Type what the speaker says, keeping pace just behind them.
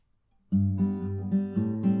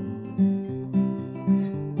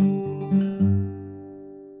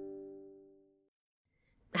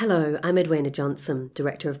Hello, I'm Edwina Johnson,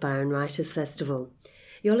 Director of Byron Writers Festival.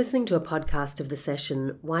 You're listening to a podcast of the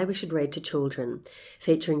session Why We Should Read to Children,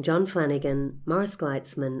 featuring John Flanagan, Morris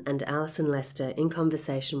Gleitzman and Alison Lester in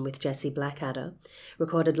conversation with Jessie Blackadder,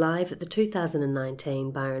 recorded live at the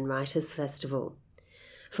 2019 Byron Writers Festival.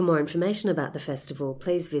 For more information about the festival,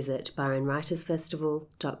 please visit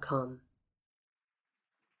byronwritersfestival.com.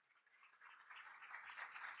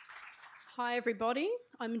 Hi everybody,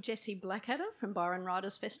 I'm Jessie Blackadder from Byron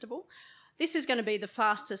Writers Festival. This is going to be the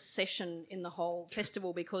fastest session in the whole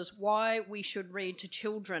festival because why we should read to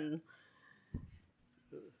children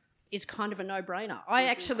is kind of a no-brainer. I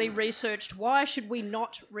actually researched why should we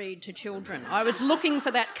not read to children. I was looking for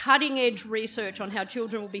that cutting-edge research on how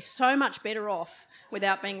children will be so much better off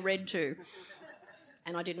without being read to,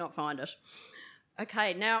 and I did not find it.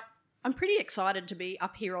 Okay, now I'm pretty excited to be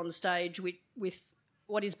up here on stage with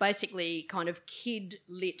what is basically kind of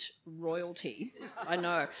kid-lit royalty. I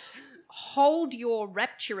know. Hold your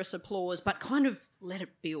rapturous applause, but kind of let it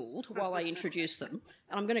build while I introduce them.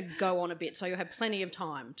 And I'm going to go on a bit, so you'll have plenty of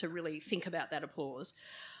time to really think about that applause.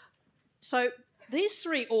 So these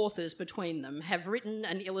three authors between them have written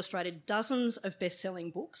and illustrated dozens of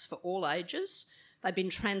best-selling books for all ages. They've been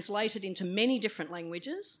translated into many different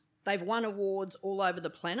languages. They've won awards all over the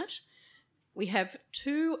planet. We have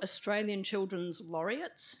 2 Australian Children's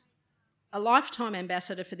Laureates, a lifetime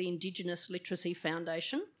ambassador for the Indigenous Literacy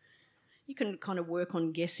Foundation. You can kind of work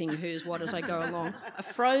on guessing who's what as I go along. A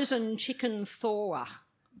frozen chicken thawer.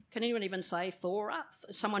 Can anyone even say thawer?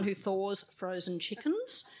 Someone who thaws frozen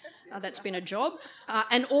chickens. That's been a job.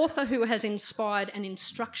 An author who has inspired an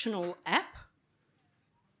instructional app.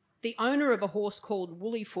 The owner of a horse called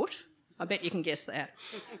Woollyfoot. I bet you can guess that.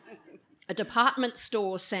 A department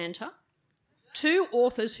store Santa. 2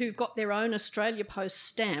 authors who've got their own Australia Post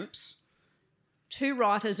stamps, 2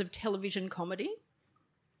 writers of television comedy,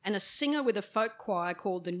 and a singer with a folk choir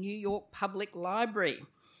called the New York Public Library.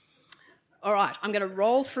 All right, I'm going to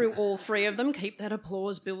roll through all 3 of them. Keep that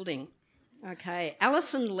applause building. Okay,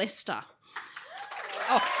 Alison Lester.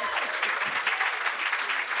 Oh.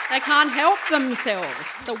 They can't help themselves.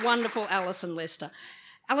 The wonderful Alison Lester.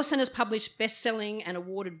 Alison has published best-selling and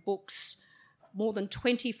awarded books, more than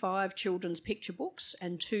 25 children's picture books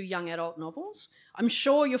and 2 young adult novels. I'm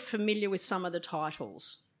sure you're familiar with some of the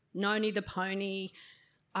titles. Noni the Pony,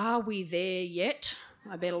 Are We There Yet?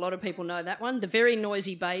 I bet a lot of people know that one. The Very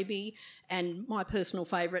Noisy Baby, and my personal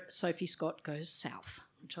favourite, Sophie Scott Goes South,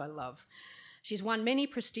 which I love. She's won many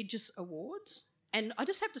prestigious awards. And I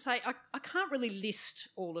just have to say, I can't really list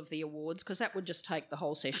all of the awards because that would just take the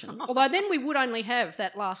whole session. Although then we would only have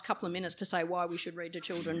that last couple of minutes to say why we should read to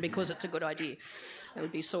children because it's a good idea. That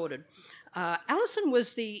would be sorted. Alison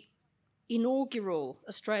was the inaugural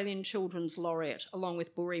Australian Children's Laureate along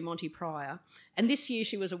with Buri Monty Pryor. And this year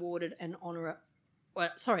she was awarded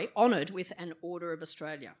honoured with an Order of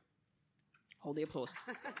Australia. Hold the applause.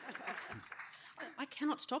 I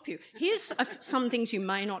cannot stop you. Here's some things you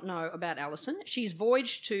may not know about Alison. She's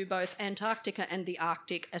voyaged to both Antarctica and the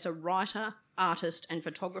Arctic as a writer, artist and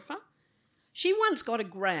photographer. She once got a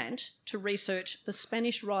grant to research the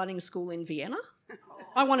Spanish Writing School in Vienna.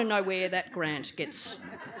 I want to know where that grant gets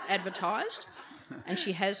advertised. And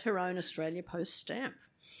she has her own Australia Post stamp.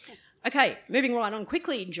 Okay, moving right on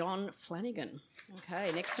quickly, John Flanagan.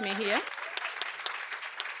 Okay, next to me here.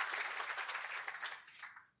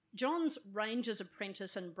 John's Ranger's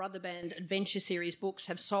Apprentice and Brother Band Adventure Series books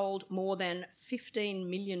have sold more than 15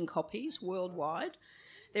 million copies worldwide.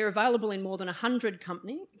 They're available in more than 100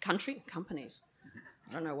 companies.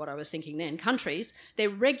 I don't know what I was thinking then. Countries. They're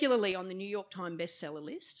regularly on the New York Times bestseller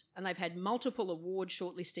list, and they've had multiple award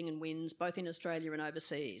shortlisting and wins, both in Australia and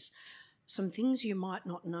overseas. Some things you might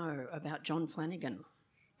not know about John Flanagan.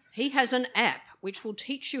 He has an app which will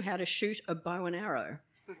teach you how to shoot a bow and arrow.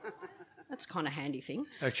 That's kind of handy thing.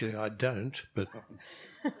 Actually, I don't, but...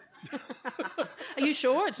 Are you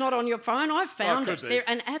sure it's not on your phone? I've found it.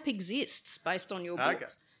 An app exists based on your books. Okay.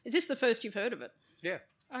 Is this the first you've heard of it? Yeah.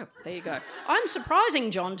 Oh, there you go. I'm surprising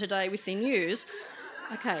John today with the news.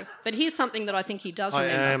 Okay, but here's something that I think he does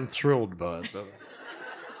remember. I am thrilled by it, though.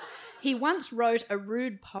 He once wrote a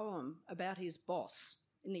rude poem about his boss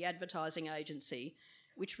in the advertising agency,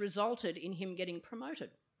 which resulted in him getting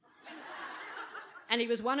promoted. And he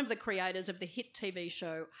was one of the creators of the hit TV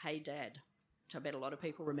show Hey Dad, which I bet a lot of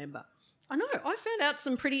people remember. I know, I found out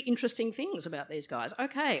some pretty interesting things about these guys.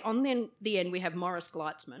 Okay, on the end we have Morris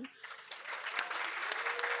Gleitzman.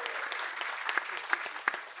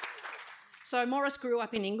 So Morris grew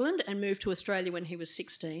up in England and moved to Australia when he was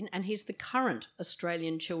 16, and he's the current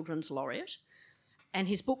Australian Children's Laureate. And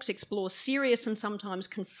his books explore serious and sometimes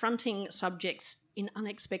confronting subjects in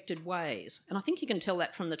unexpected ways. And I think you can tell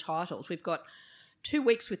that from the titles. We've got 2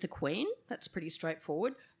 Weeks with the Queen, that's pretty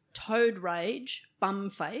straightforward. Toad Rage, Bum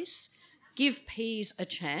Face, Give Peas a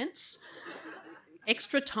Chance,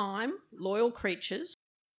 Extra Time, Loyal Creatures.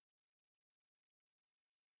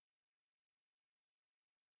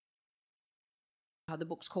 The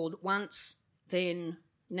book's called Once, Then,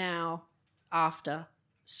 Now, After,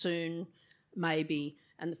 Soon, Maybe,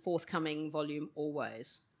 and the forthcoming volume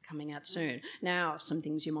Always, coming out soon. Now, some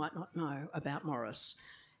things you might not know about Morris.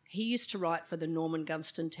 He used to write for the Norman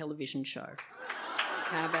Gunston television show.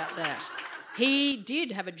 How about that? He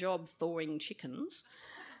did have a job thawing chickens,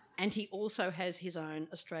 and he also has his own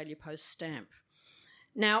Australia Post stamp.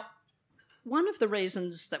 Now, one of the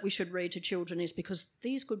reasons that we should read to children is because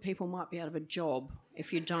these good people might be out of a job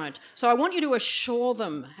if you don't. So I want you to assure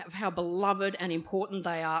them of how beloved and important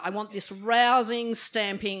they are. I want this rousing,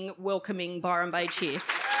 stamping, welcoming Byron Bay cheer.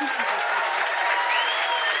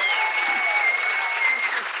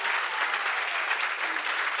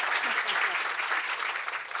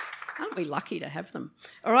 Aren't we lucky to have them?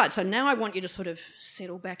 All right, so now I want you to sort of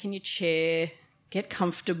settle back in your chair, get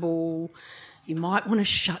comfortable. You might want to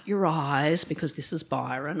shut your eyes because this is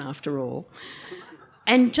Byron after all.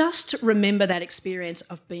 And just remember that experience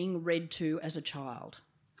of being read to as a child.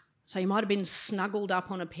 So you might have been snuggled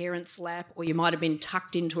up on a parent's lap, or you might have been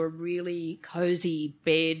tucked into a really cosy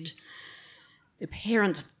bed. The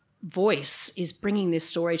parent's voice is bringing this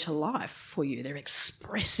story to life for you. They're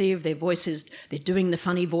expressive, their voices, they're doing the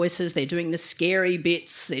funny voices, they're doing the scary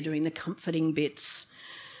bits, they're doing the comforting bits.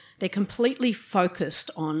 They're completely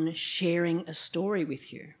focused on sharing a story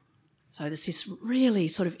with you. So there's this really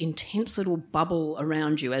sort of intense little bubble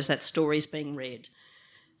around you as that story's being read.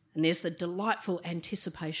 And there's the delightful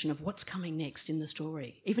anticipation of what's coming next in the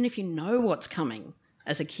story. Even if you know what's coming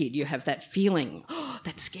as a kid, you have that feeling, oh,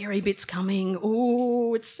 that scary bit's coming,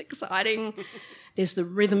 oh, it's exciting. There's the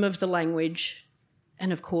rhythm of the language,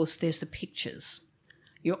 and of course there's the pictures.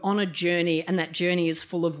 You're on a journey, and that journey is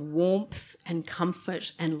full of warmth and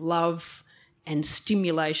comfort and love and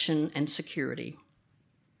stimulation and security.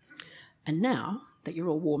 And now that you're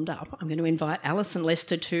all warmed up, I'm going to invite Alison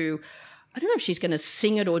Lester to, I don't know if she's going to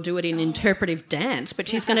sing it or do it in interpretive dance, but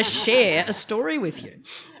she's going to share a story with you.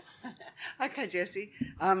 Okay, Jessie.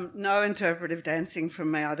 No interpretive dancing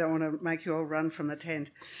from me. I don't want to make you all run from the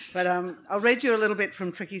tent. But I'll read you a little bit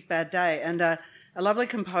from Tricky's Bad Day. And a lovely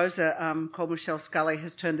composer called Michelle Scully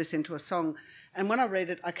has turned this into a song. And when I read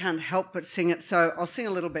it, I can't help but sing it. So I'll sing a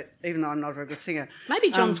little bit, even though I'm not a very good singer. Maybe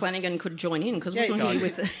John Flanagan could join in, because wasn't he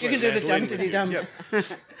with... You can do the dum-diddy-dums. Yep.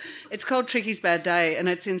 It's called Tricky's Bad Day, and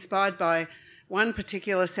it's inspired by one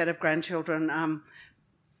particular set of grandchildren,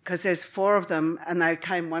 because there's 4 of them, and they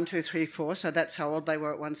came 1, 2, 3, 4, so that's how old they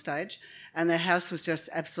were at one stage. And their house was just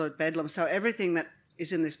absolute bedlam. So everything that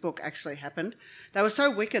is in this book actually happened. They were so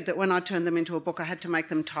wicked that when I turned them into a book, I had to make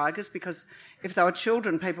them tigers, because if they were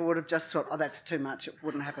children, people would have just thought, oh, that's too much, it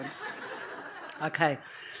wouldn't happen. Okay.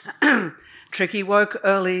 Tricky woke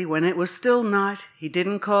early when it was still night. He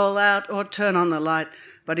didn't call out or turn on the light,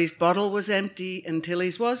 but his bottle was empty until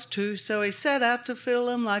his was too, so he set out to fill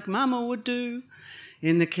them like Mama would do.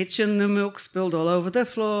 In the kitchen, the milk spilled all over the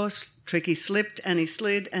floor. Tricky slipped and he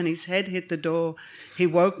slid and his head hit the door. He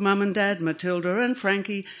woke Mum and Dad, Matilda and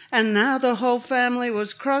Frankie, and now the whole family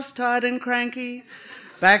was cross-tied and cranky.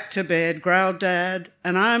 Back to bed, growled Dad,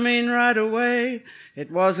 and I mean right away. It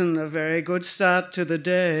wasn't a very good start to the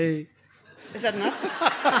day. Is that enough?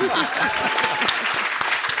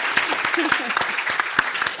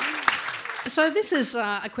 So this is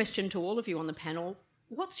a question to all of you on the panel.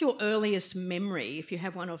 What's your earliest memory, if you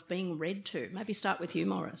have one, of being read to? Maybe start with you,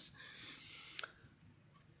 Morris.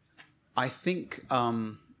 I think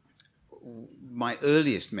my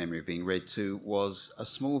earliest memory of being read to was a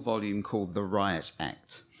small volume called The Riot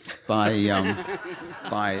Act by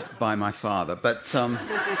my father. But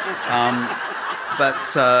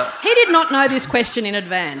he did not know this question in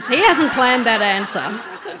advance. He hasn't planned that answer.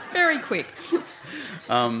 Very quick.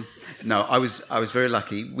 No, I was very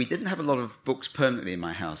lucky. We didn't have a lot of books permanently in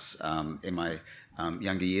my house in my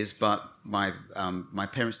younger years, but my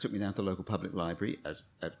parents took me down to the local public library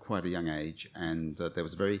at quite a young age, and there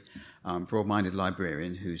was a very broad-minded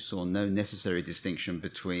librarian who saw no necessary distinction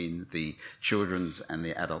between the children's and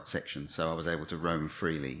the adult section, so I was able to roam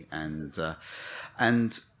freely. And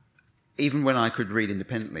even when I could read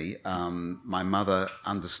independently, my mother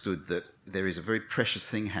understood that there is a very precious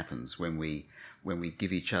thing happens when we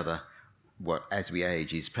give each other what, as we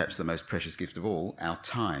age, is perhaps the most precious gift of all, our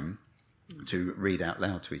time to read out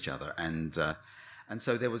loud to each other. And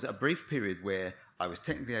so there was a brief period where I was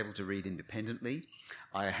technically able to read independently.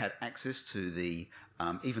 I had access to the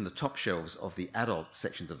even the top shelves of the adult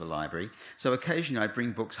sections of the library. So occasionally I'd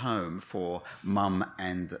bring books home for mum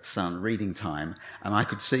and son reading time, and I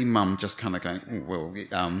could see mum just kind of going, oh, well,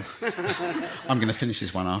 I'm going to finish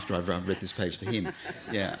this one after I've read this page to him.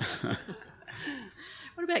 Yeah.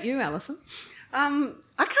 What about you, Alison?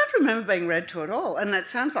 I can't remember being read to at all, and that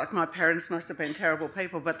sounds like my parents must have been terrible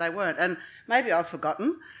people, but they weren't, and maybe I've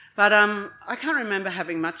forgotten. But I can't remember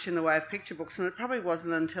having much in the way of picture books, and it probably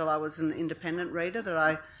wasn't until I was an independent reader that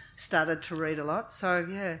I started to read a lot. So,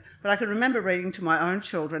 yeah. But I can remember reading to my own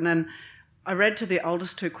children, and I read to the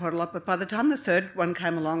oldest two quite a lot, but by the time the third one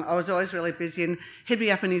came along, I was always really busy, and he'd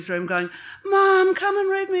be up in his room going, "Mum, come and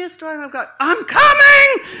read me a story." And I'd go, "I'm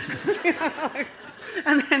coming!" You know,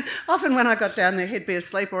 and then often when I got down there, he'd be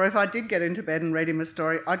asleep, or if I did get into bed and read him a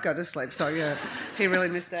story, I'd go to sleep. So, yeah, he really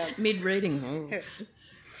missed out. Mid-reading. Yeah.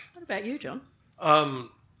 What about you, John? The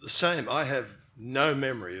same. I have no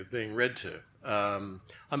memory of being read to.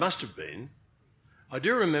 I must have been. I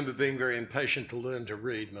do remember being very impatient to learn to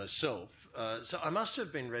read myself. So I must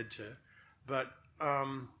have been read to. But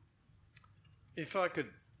if I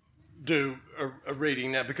could do a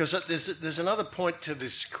reading now, because there's another point to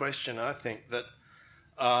this question, I think, that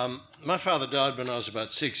my father died when I was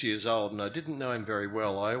about 6 years old, and I didn't know him very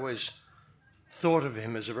well. I always thought of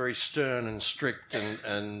him as a very stern and strict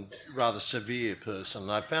and rather severe person.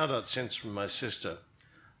 I found out since from my sister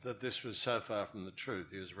that this was so far from the truth.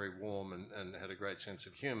 He was very warm and had a great sense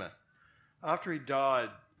of humour. After he died,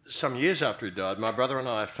 some years after he died, my brother and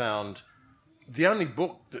I found the only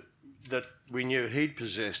book that we knew he'd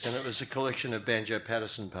possessed, and it was a collection of Banjo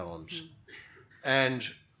Paterson poems. And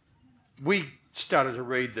we started to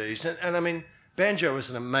read these, and I mean, Banjo was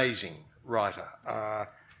an amazing writer.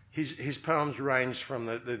 His poems ranged from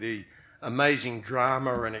the amazing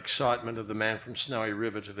drama and excitement of The Man from Snowy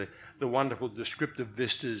River to the wonderful descriptive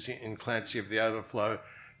vistas in Clancy of the Overflow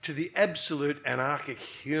to the absolute anarchic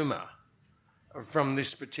humour from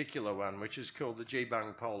this particular one, which is called the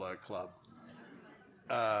Geebung Polo Club.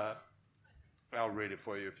 I'll read it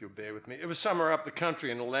for you if you'll bear with me. It was somewhere up the country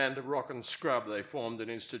in a land of rock and scrub. They formed an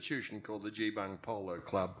institution called the Geebung Polo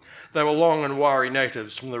Club. They were long and wiry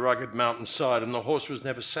natives from the rugged mountainside, and the horse was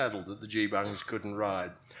never saddled that the Geebungs couldn't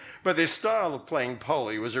ride. But their style of playing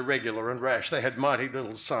polo was irregular and rash. They had mighty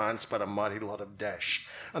little science, but a mighty lot of dash.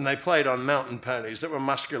 And they played on mountain ponies that were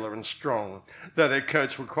muscular and strong, though their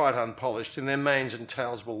coats were quite unpolished and their manes and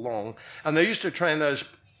tails were long. And they used to train those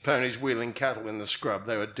ponies wheeling cattle in the scrub.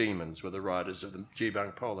 They were demons, were the riders of the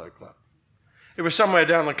Geebung Polo Club. It was somewhere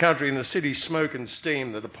down the country in the city smoke and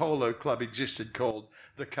steam that a polo club existed called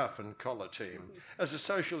the Cuff and Collar Team. As a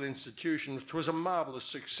social institution, it was a marvellous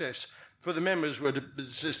success, for the members were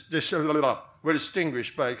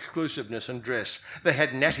distinguished by exclusiveness and dress. They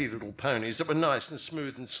had natty little ponies that were nice and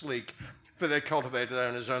smooth and sleek, for their cultivated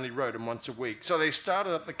owners only rode them once a week. So they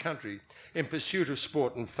started up the country in pursuit of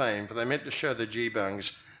sport and fame, for they meant to show the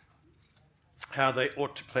Geebungs how they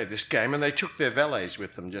ought to play this game, and they took their valets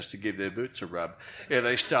with them just to give their boots a rub.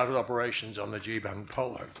 They started operations on the Geebung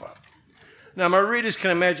Polo Club. Now, my readers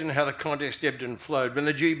can imagine how the contest ebbed and flowed. When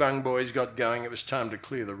the Geebung boys got going, it was time to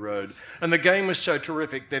clear the road. And the game was so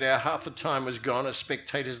terrific that our half the time was gone, a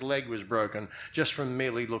spectator's leg was broken just from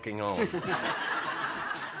merely looking on.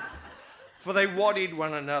 For they waddied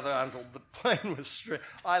one another until the plain was straight.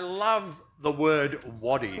 I love the word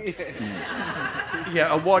waddied.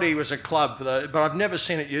 Yeah, a waddy was a club, but I've never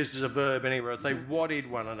seen it used as a verb anywhere. They waddied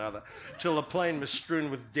one another till the plain was strewn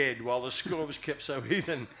with dead, while the score was kept so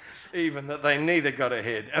even that they neither got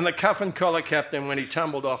ahead. And the Cuff and Collar captain, when he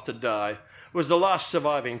tumbled off to die, was the last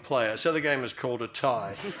surviving player, so the game was called a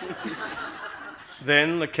tie.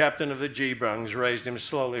 Then the captain of the Geebungs raised him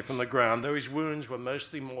slowly from the ground, though his wounds were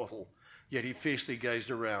mostly mortal. Yet he fiercely gazed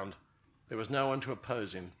around. There was no one to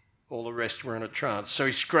oppose him. All the rest were in a trance. So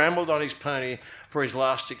he scrambled on his pony for his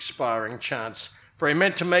last expiring chance, for he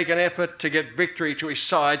meant to make an effort to get victory to his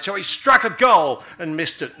side. So he struck a goal and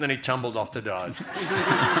missed it, and then he tumbled off to die.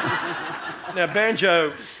 Now,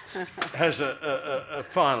 Banjo has a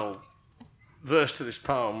final verse to this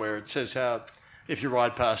poem where it says how if you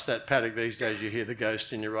ride past that paddock these days, you hear the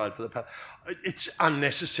ghost and you ride for the paddock. It's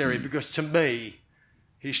unnecessary because to me,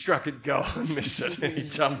 he struck a goal and missed it, and he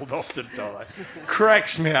tumbled off to die.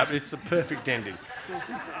 Cracks me up. It's the perfect ending.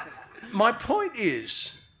 My point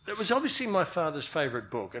is, it was obviously my father's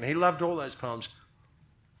favourite book, and he loved all those poems.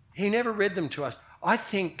 He never read them to us. I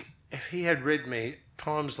think if he had read me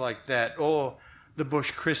poems like that, or The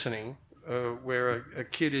Bush Christening, where a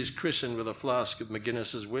kid is christened with a flask of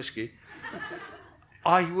McGuinness's whiskey,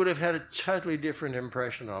 I would have had a totally different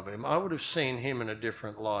impression of him. I would have seen him in a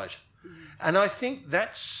different light. And I think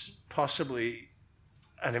that's possibly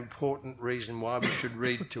an important reason why we should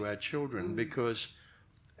read to our children, because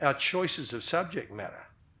our choices of subject matter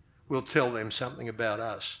will tell them something about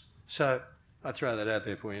us. So I throw that out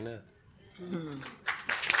there for you now.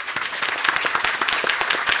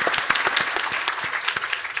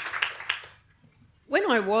 When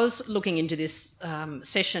I was looking into this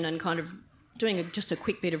session and kind of doing just a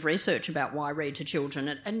quick bit of research about why read to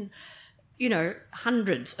children, and you know,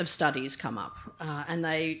 hundreds of studies come up and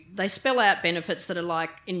they spell out benefits that are like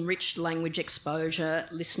enriched language exposure,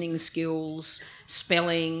 listening skills,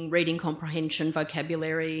 spelling, reading comprehension,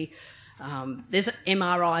 vocabulary. There's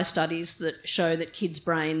MRI studies that show that kids'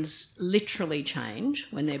 brains literally change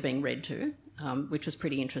when they're being read to, which was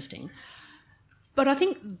pretty interesting. But I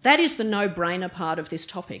think that is the no-brainer part of this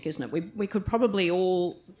topic, isn't it? We could probably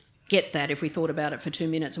all get that if we thought about it for 2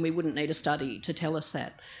 minutes, and we wouldn't need a study to tell us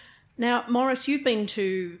that. Now, Maurice, you've been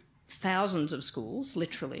to thousands of schools,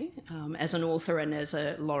 literally, as an author and as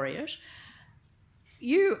a laureate.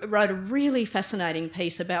 You wrote a really fascinating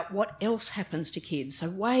piece about what else happens to kids, so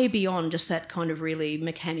way beyond just that kind of really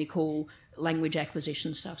mechanical language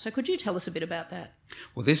acquisition stuff. So could you tell us a bit about that?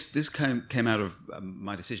 Well, this came out of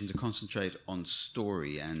my decision to concentrate on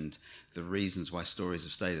story and the reasons why stories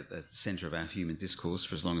have stayed at the centre of our human discourse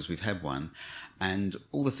for as long as we've had one, and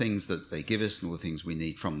all the things that they give us and all the things we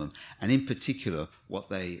need from them, and in particular what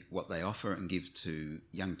they offer and give to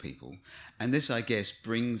young people. And this, I guess,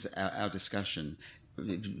 brings our discussion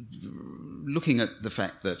looking at the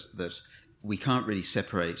fact that we can't really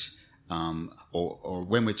separate, or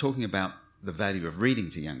when we're talking about the value of reading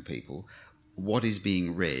to young people, what is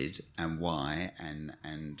being read and why,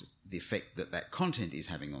 and the effect that content is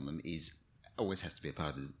having on them always has to be a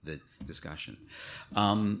part of the discussion.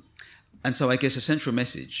 And so I guess a central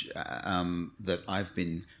message that I've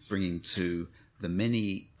been bringing to the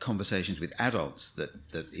many conversations with adults that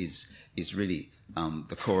is really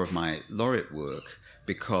the core of my laureate work,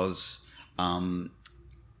 because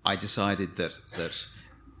I decided that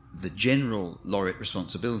the general laureate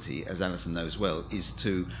responsibility, as Alison knows well, is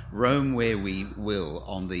to roam where we will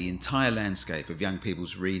on the entire landscape of young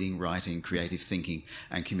people's reading, writing, creative thinking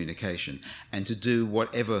and communication, and to do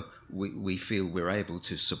whatever we feel we're able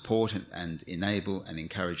to support and enable and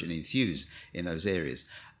encourage and enthuse in those areas.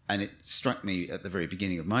 And it struck me at the very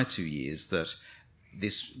beginning of my 2 years that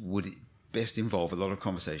this would best involve a lot of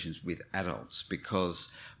conversations with adults, because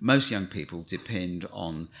most young people depend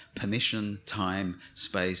on permission, time,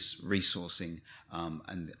 space, resourcing,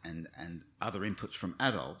 and other inputs from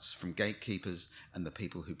adults, from gatekeepers and the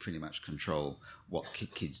people who pretty much control what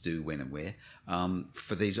kids do, when and where,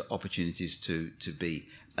 for these opportunities to be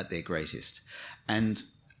at their greatest. And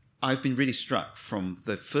I've been really struck from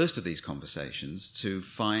the first of these conversations to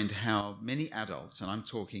find how many adults, and I'm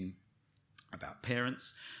talking about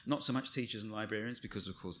parents, not so much teachers and librarians, because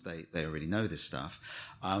of course they already know this stuff.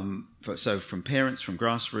 So from parents, from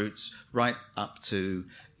grassroots, right up to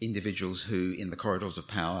individuals who in the corridors of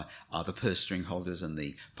power are the purse string holders and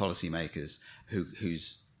the policymakers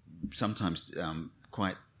whose sometimes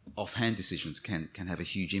quite offhand decisions can have a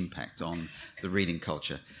huge impact on the reading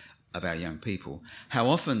culture of our young people. How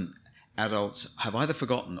often adults have either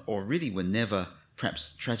forgotten or really were never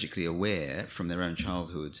perhaps tragically aware from their own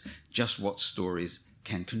childhoods just what stories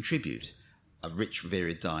can contribute. A rich,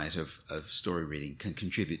 varied diet of story reading can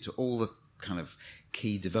contribute to all the kind of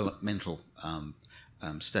key developmental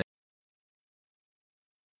stages.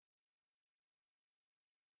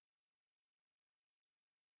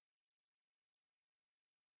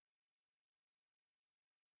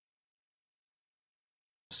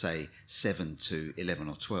 Say 7 to 11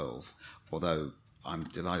 or 12, although I'm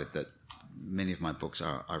delighted that many of my books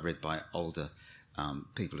are read by older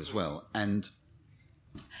people as well, and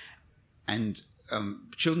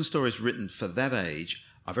children's stories written for that age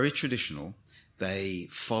are very traditional. They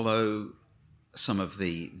follow some of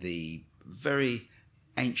the very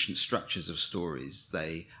ancient structures of stories.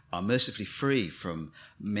 They are mercifully free from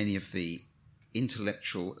many of the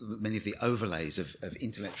overlays of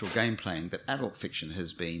intellectual game playing that adult fiction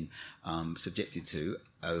has been subjected to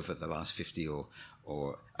over the last 50 or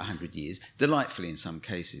 100 years, delightfully in some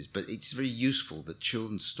cases, but it's very useful that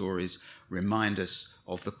children's stories remind us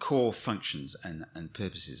of the core functions and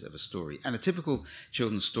purposes of a story. And a typical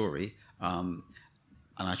children's story,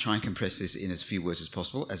 and I try and compress this in as few words as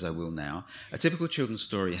possible, as I will now. A typical children's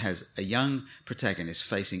story has a young protagonist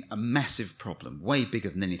facing a massive problem, way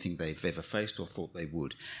bigger than anything they've ever faced or thought they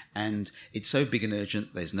would. And it's so big and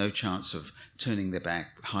urgent, there's no chance of turning their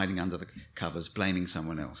back, hiding under the covers, blaming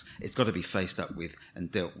someone else. It's got to be faced up with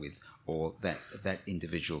and dealt with, or that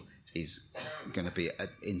individual is going to be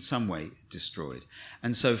in some way destroyed.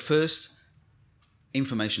 And so first,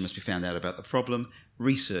 information must be found out about the problem.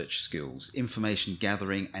 Research skills, information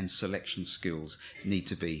gathering and selection skills need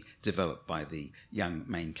to be developed by the young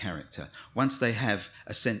main character. Once they have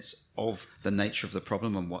a sense of the nature of the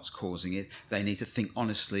problem and what's causing it, they need to think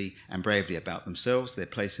honestly and bravely about themselves, their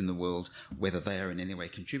place in the world, whether they are in any way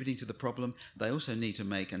contributing to the problem. They also need to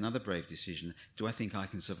make another brave decision. Do I think I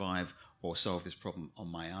can survive or solve this problem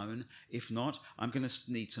on my own? If not, I'm going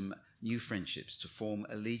to need some new friendships to form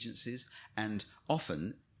allegiances, and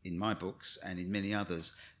often in my books and in many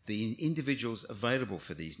others, the individuals available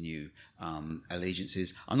for these new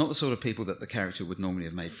allegiances are not the sort of people that the character would normally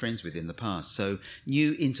have made friends with in the past. So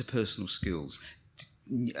new interpersonal skills,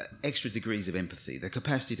 extra degrees of empathy, the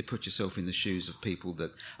capacity to put yourself in the shoes of people that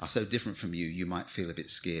are so different from you, you might feel a bit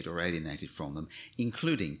scared or alienated from them,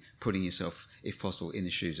 including putting yourself, if possible, in the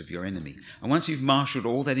shoes of your enemy. And once you've marshalled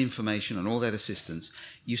all that information and all that assistance,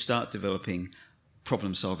 you start developing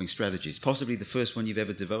problem-solving strategies, possibly the first one you've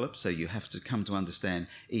ever developed, so you have to come to understand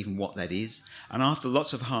even what that is. And after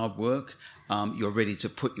lots of hard work, you're ready to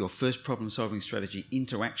put your first problem-solving strategy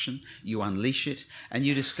into action. You unleash it, and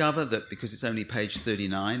you discover that because it's only page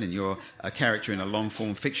 39 and you're a character in a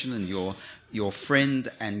long-form fiction, and your friend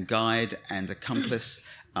and guide and accomplice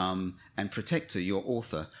and protector, your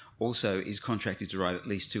author, also is contracted to write at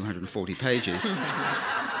least 240 pages.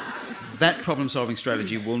 That problem-solving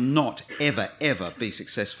strategy will not ever, ever be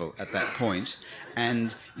successful at that point,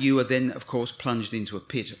 and you are then, of course, plunged into a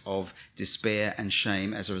pit of despair and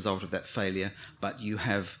shame as a result of that failure, but you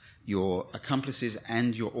have your accomplices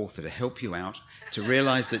and your author to help you out, to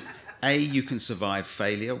realise that, A, you can survive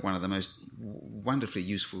failure, one of the most wonderfully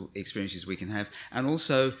useful experiences we can have, and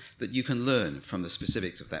also that you can learn from the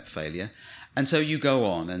specifics of that failure. And so you go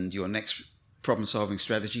on, and your next problem-solving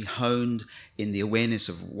strategy, honed in the awareness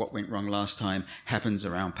of what went wrong last time, happens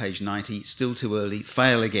around page 90, still too early,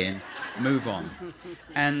 fail again, move on.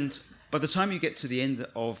 And by the time you get to the end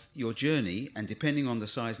of your journey, and depending on the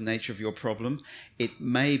size and nature of your problem, it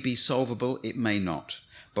may be solvable, it may not.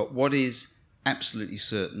 But what is absolutely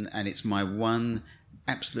certain, and it's my one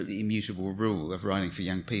absolutely immutable rule of writing for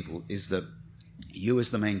young people, is that you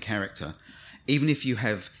as the main character, even if you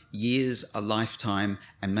have years, a lifetime,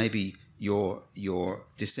 and maybe your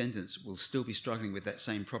descendants will still be struggling with that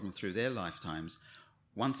same problem through their lifetimes,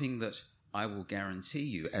 one thing that I will guarantee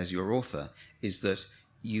you as your author is that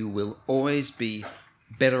you will always be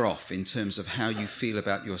better off in terms of how you feel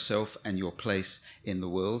about yourself and your place in the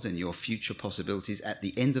world and your future possibilities at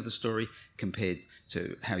the end of the story compared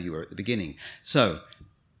to how you were at the beginning. So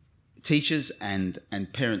teachers and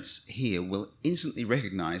parents here will instantly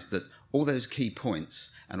recognize that all those key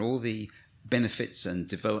points and all the benefits and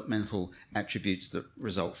developmental attributes that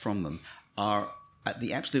result from them are at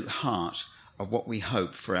the absolute heart of what we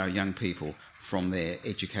hope for our young people from their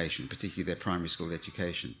education, particularly their primary school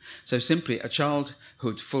education. So simply a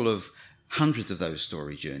childhood full of hundreds of those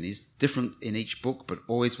story journeys, different in each book, but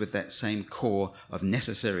always with that same core of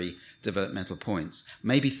necessary developmental points,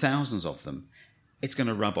 maybe thousands of them, it's going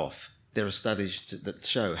to rub off. There are studies that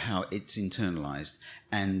show how it's internalized,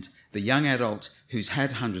 and the young adult who's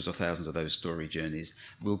had hundreds or thousands of those story journeys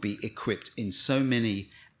will be equipped in so many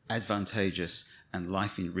advantageous and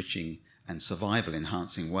life-enriching and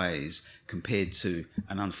survival-enhancing ways compared to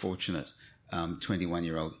an unfortunate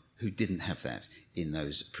 21-year-old who didn't have that in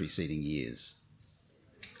those preceding years.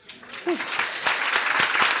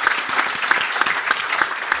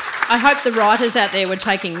 I hope the writers out there were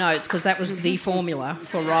taking notes, because that was the formula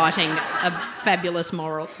for writing a fabulous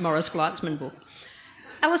Morris Gleitzman book.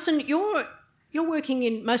 Alison, you're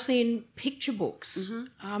working mostly in picture books.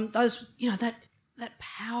 Those, that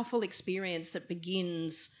powerful experience that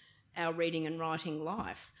begins our reading and writing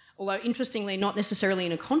life. Although, interestingly, not necessarily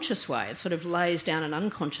in a conscious way. It sort of lays down an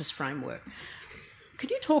unconscious framework. Could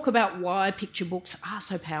you talk about why picture books are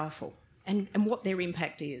so powerful and what their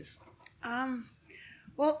impact is?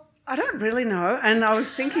 Well, I don't really know. And I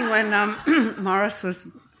was thinking when Morris was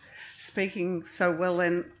speaking so well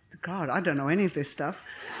then, God, I don't know any of this stuff.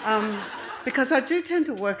 Because I do tend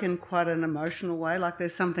to work in quite an emotional way. Like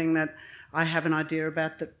there's something that I have an idea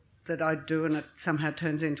about that that I do, and it somehow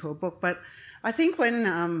turns into a book. But I think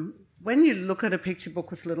when you look at a picture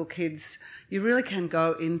book with little kids, you really can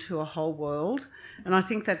go into a whole world. And I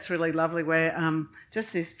think that's really lovely where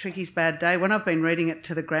just this Tricky's Bad Day, when I've been reading it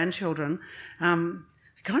to the grandchildren,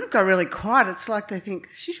 they kind of go really quiet. It's like they think,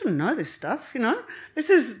 she shouldn't know this stuff, you know. This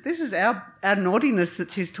is our naughtiness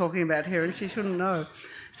that she's talking about here, and she shouldn't know.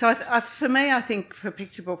 So for me, I think for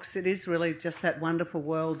picture books, it is really just that wonderful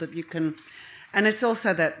world that you can... And it's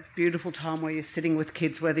also that beautiful time where you're sitting with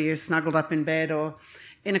kids, whether you're snuggled up in bed or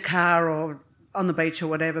in a car or on the beach or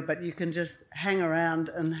whatever, but you can just hang around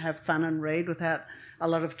and have fun and read without a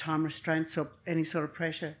lot of time restraints or any sort of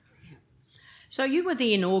pressure. So you were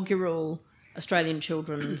the inaugural Australian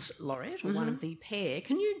Children's Laureate, or one of the pair.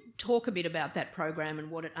 Can you talk a bit about that program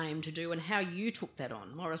and what it aimed to do and how you took that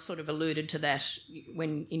on? Maurice sort of alluded to that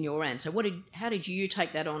when in your answer. How did you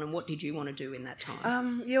take that on, and what did you want to do in that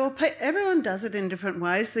time? Everyone does it in different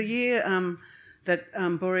ways. The year that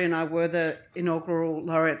Buri and I were the inaugural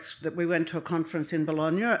laureates, that we went to a conference in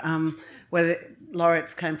Bologna where the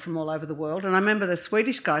laureates came from all over the world. And I remember the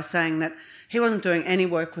Swedish guy saying that he wasn't doing any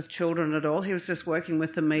work with children at all. He was just working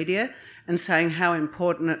with the media and saying how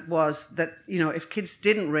important it was that, you know, if kids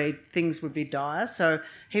didn't read, things would be dire. So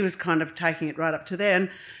he was kind of taking it right up to there.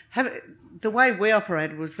 And the way we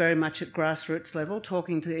operated was very much at grassroots level,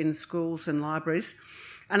 talking in schools and libraries.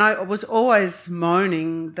 And I was always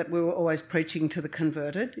moaning that we were always preaching to the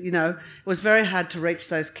converted. You know, it was very hard to reach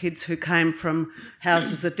those kids who came from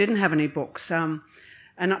houses that didn't have any books.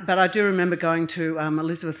 But I do remember going to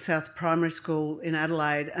Elizabeth South Primary School in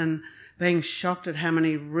Adelaide and being shocked at how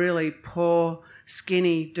many really poor,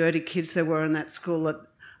 skinny, dirty kids there were in that school. That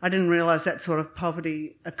I didn't realise that sort of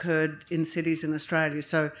poverty occurred in cities in Australia.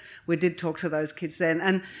 So we did talk to those kids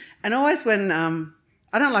then. And always when...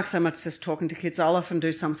 I don't like so much just talking to kids. I'll often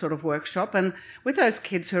do some sort of workshop. And with those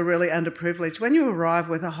kids who are really underprivileged, when you arrive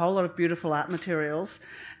with a whole lot of beautiful art materials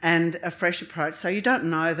and a fresh approach, so you don't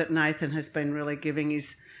know that Nathan has been really giving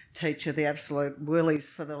his teacher the absolute willies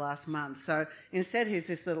for the last month. So instead he's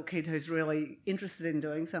this little kid who's really interested in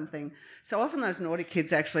doing something. So often those naughty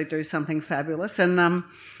kids actually do something fabulous. And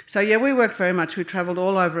we worked very much. We travelled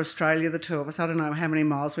all over Australia, the two of us. I don't know how many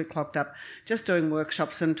miles we clocked up, just doing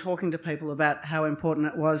workshops and talking to people about how important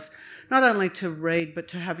it was not only to read but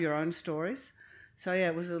to have your own stories. So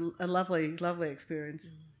it was a lovely, lovely experience.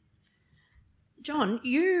 John,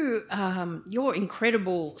 your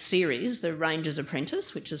incredible series, The Ranger's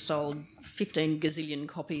Apprentice, which has sold 15 gazillion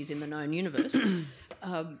copies in the known universe,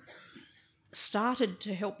 started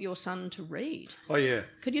to help your son to read. Oh, yeah.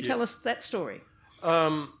 Could you tell us that story?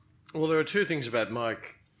 Well, there are two things about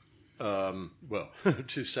Mike,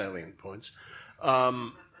 two salient points.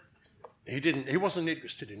 He wasn't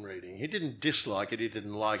interested in reading. He didn't dislike it, he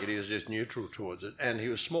didn't like it, he was just neutral towards it, and he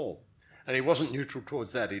was small. And he wasn't neutral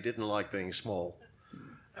towards that. He didn't like being small.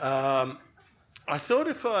 I thought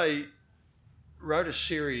if I wrote a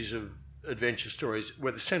series of adventure stories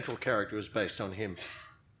where the central character was based on him,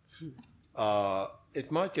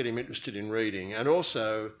 it might get him interested in reading. And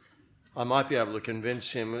also, I might be able to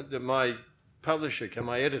convince him that my publisher,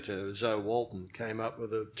 my editor, Zoe Walton, came up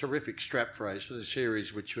with a terrific strap phrase for the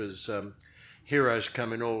series, which was heroes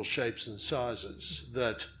come in all shapes and sizes.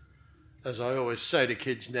 That... As I always say to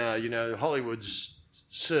kids now, you know, Hollywood's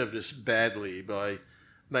served us badly by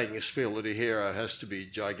making us feel that a hero has to be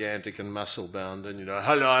gigantic and muscle-bound and, you know,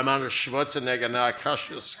 hello, I'm Arnold Schwarzenegger, now I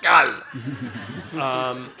crush your skull.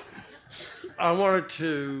 I wanted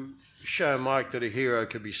to show Mike that a hero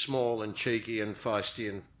could be small and cheeky and feisty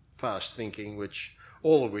and fast-thinking,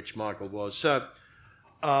 all of which Michael was. So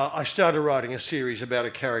I started writing a series about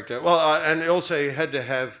a character. And also you had to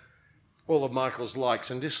have all of Michael's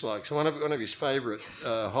likes and dislikes. One of his favourite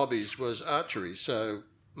hobbies was archery. So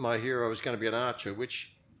my hero was going to be an archer,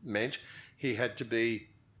 which meant he had to be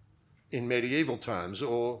in medieval times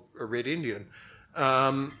or a Red Indian.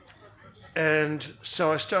 And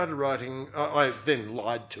so I started writing. I then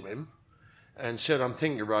lied to him and said, I'm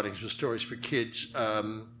thinking of writing some stories for kids.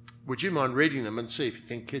 Would you mind reading them and see if you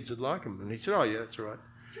think kids would like them? And he said, oh, yeah, that's all right.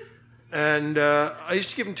 And I used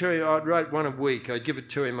to give them to him. I'd write one a week. I'd give it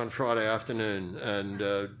to him on Friday afternoon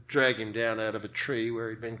and drag him down out of a tree where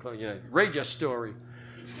he'd been, read your story.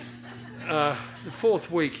 The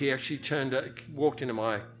fourth week, he actually walked into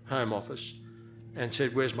my home office and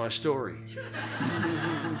said, where's my story?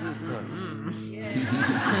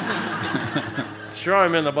 Throw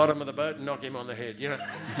him in the bottom of the boat and knock him on the head, you know.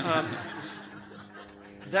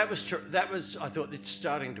 That was, I thought, it's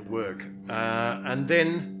starting to work. And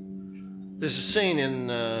then there's a scene in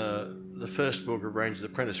the first book of Ranger's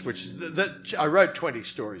Apprentice, which I wrote 20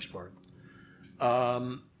 stories for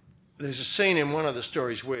him. there's a scene in one of the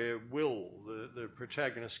stories where Will, the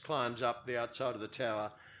protagonist, climbs up the outside of the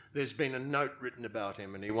tower. There's been a note written about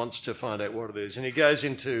him and he wants to find out what it is. And he goes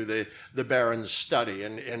into the Baron's study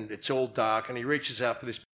and it's all dark and he reaches out for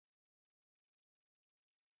this.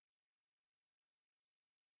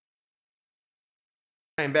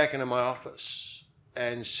 Came back into my office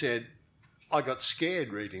and said, I got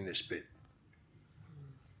scared reading this bit.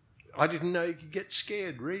 I didn't know you could get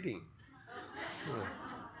scared reading.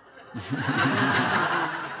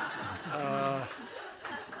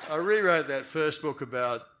 I rewrote that first book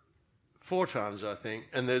about 4 times, I think,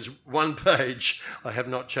 and there's one page I have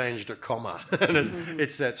not changed a comma, and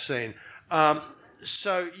it's that scene.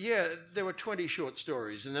 So, yeah, there were 20 short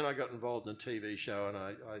stories, and then I got involved in a TV show, and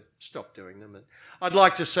I stopped doing them. And I'd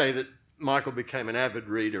like to say that Michael became an avid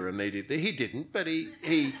reader immediately. He didn't, but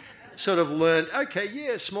he sort of learned, okay,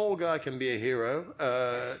 yeah, small guy can be a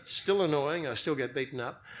hero. Still annoying. I still get beaten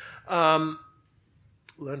up.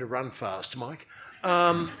 Learn to run fast, Mike.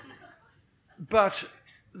 But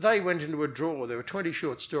they went into a drawer. There were 20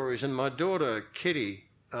 short stories, and my daughter, Kitty,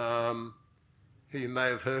 who you may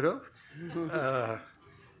have heard of,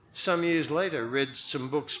 some years later read some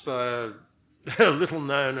books by a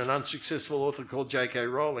little-known and unsuccessful author called J.K.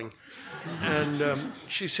 Rowling. And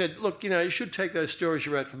she said, look, you should take those stories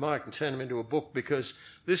you wrote for Mike and turn them into a book because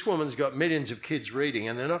this woman's got millions of kids reading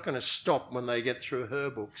and they're not going to stop when they get through her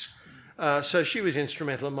books. So she was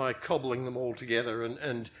instrumental in my cobbling them all together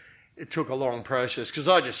and it took a long process because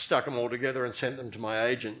I just stuck them all together and sent them to my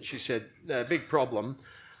agent. She said, big problem.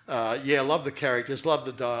 Love the characters, love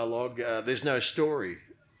the dialogue. There's no story.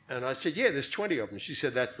 And I said, there's 20 of them. She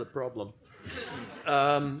said, that's the problem.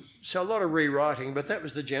 So a lot of rewriting, but that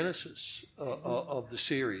was the genesis of the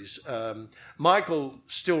series. Michael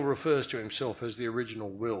still refers to himself as the original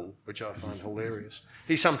Will, which I find hilarious.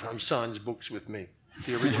 He sometimes signs books with me,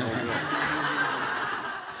 the original Will.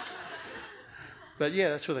 But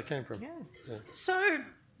that's where they came from. Yeah. So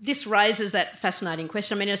this raises that fascinating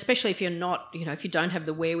question. I mean, especially if you're not, if you don't have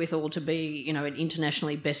the wherewithal to be, an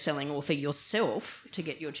internationally best-selling author yourself to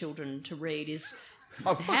get your children to read is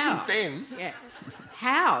I wasn't then. Yeah.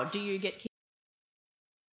 How do you get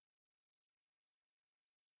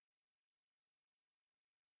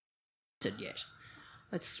kids yet?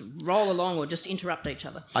 Let's roll along or just interrupt each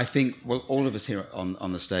other. I think, all of us here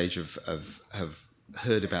on the stage have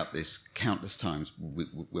heard about this countless times.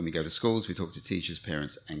 When we go to schools, we talk to teachers,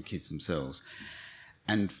 parents and kids themselves.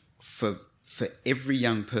 And for every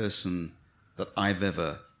young person that I've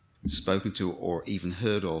ever spoken to or even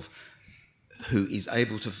heard of who is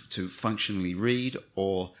able to functionally read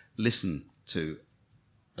or listen to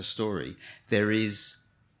a story, there is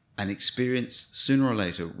an experience sooner or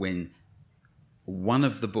later when one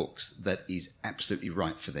of the books that is absolutely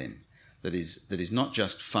right for them, that is not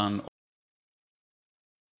just fun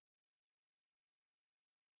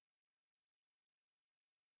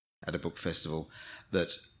at a book festival,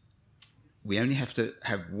 that we only have to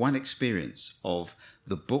have one experience of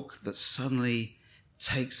the book that suddenly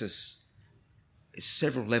takes us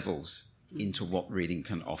several levels into what reading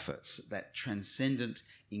can offer. It's that transcendent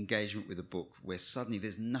engagement with a book where suddenly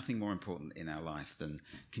there's nothing more important in our life than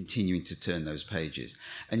continuing to turn those pages.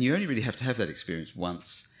 And you only really have to have that experience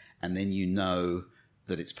once, and then you know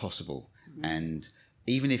that it's possible. Mm-hmm. And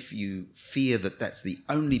even if you fear that that's the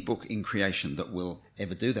only book in creation that will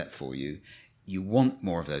ever do that for you, you want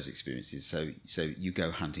more of those experiences. So you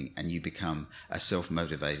go hunting and you become a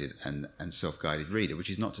self-motivated and self-guided reader, which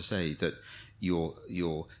is not to say that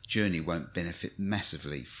your journey won't benefit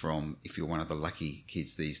massively from, if you're one of the lucky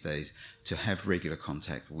kids these days, to have regular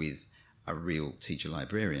contact with a real teacher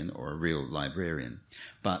librarian or a real librarian.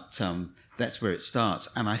 But that's where it starts.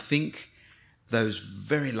 And I think those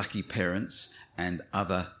very lucky parents and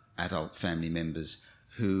other adult family members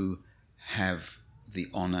who have the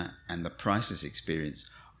honour and the priceless experience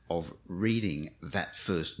of reading that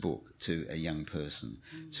first book to a young person,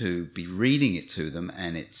 to be reading it to them,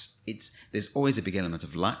 and it's there's always a big element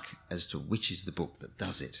of luck as to which is the book that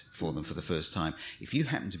does it for them for the first time. If you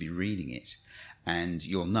happen to be reading it, and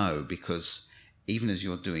you'll know, because even as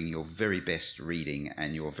you're doing your very best reading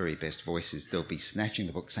and your very best voices, they'll be snatching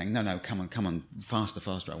the book saying, no, come on,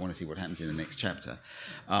 faster, I want to see what happens in the next chapter.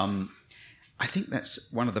 I think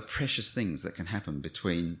that's one of the precious things that can happen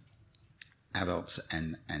between adults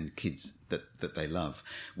and kids that they love.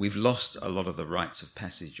 We've lost a lot of the rites of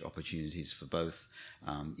passage opportunities for both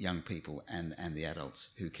young people and the adults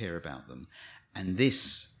who care about them. And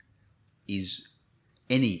this is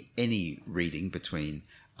any reading between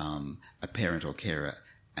a parent or carer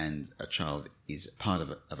and a child is part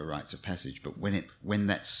of a rites of passage. But when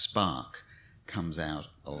that spark comes out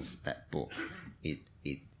of that book,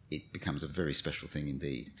 it becomes a very special thing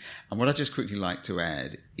indeed. And what I'd just quickly like to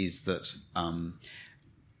add is that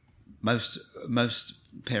most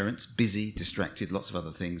parents, busy, distracted, lots of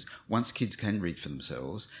other things, once kids can read for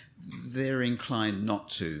themselves, they're inclined not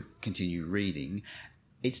to continue reading.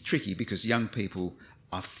 It's tricky because young people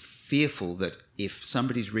are fearful that if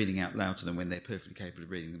somebody's reading out loud to them when they're perfectly capable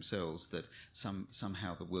of reading themselves, that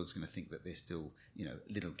somehow the world's going to think that they're still,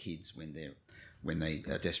 little kids when they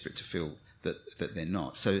are desperate to feel that they're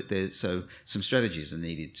not. So some strategies are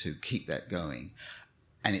needed to keep that going,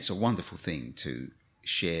 and it's a wonderful thing to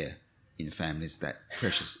share in families that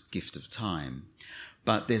precious gift of time.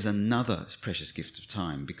 But there's another precious gift of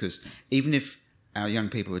time, because even if our young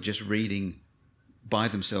people are just reading by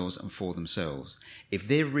themselves and for themselves, if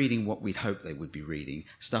they're reading what we'd hope they would be reading,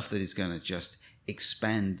 stuff that is going to just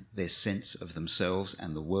expand their sense of themselves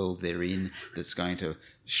and the world they're in, that's going to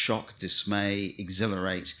shock, dismay,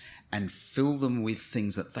 exhilarate, and fill them with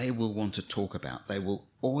things that they will want to talk about. They will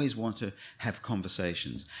always want to have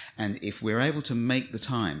conversations. And if we're able to make the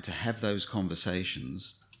time to have those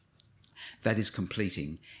conversations, that is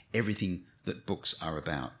completing everything that books are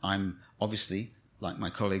about. I'm obviously, like my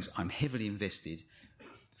colleagues, I'm heavily invested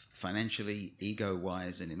financially,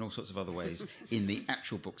 ego-wise, and in all sorts of other ways in the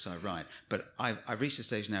actual books I write. But I've reached a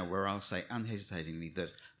stage now where I'll say unhesitatingly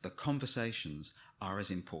that the conversations are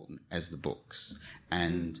as important as the books.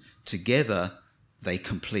 And together they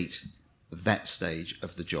complete that stage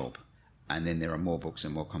of the job. And then there are more books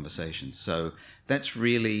and more conversations. So that's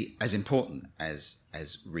really as important as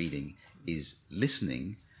reading, is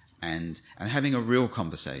listening and having a real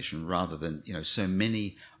conversation, rather than, so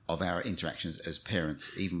many of our interactions as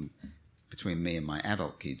parents, even between me and my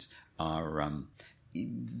adult kids, are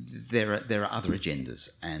there are other agendas,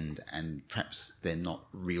 and perhaps they're not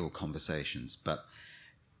real conversations, but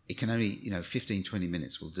it can only 15-20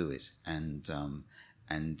 minutes will do it, and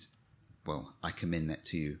well, I commend that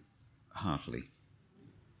to you heartily.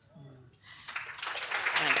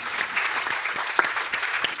 Thanks.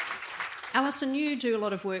 Alison, you do a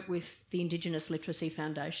lot of work with the Indigenous Literacy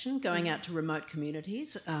Foundation, going out to remote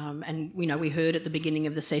communities, and we heard at the beginning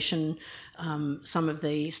of the session some of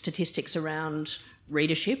the statistics around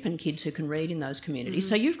readership and kids who can read in those communities.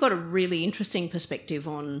 So you've got a really interesting perspective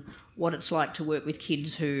on what it's like to work with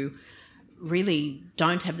kids who really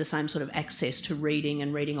don't have the same sort of access to reading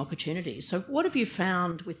and reading opportunities. So what have you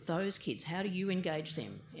found with those kids? How do you engage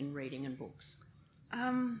them in reading and books?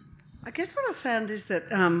 I guess what I found is that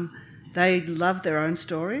they love their own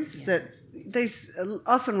stories. Yeah. That these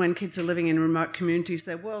often when kids are living in remote communities,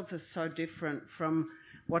 their worlds are so different from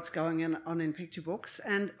what's going on in picture books.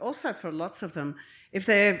 And also for lots of them, if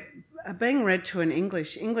they're being read to in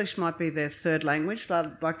English might be their third language.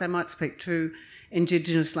 Like they might speak two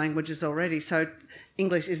Indigenous languages already, so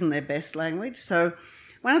English isn't their best language. So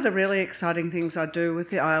one of the really exciting things I do with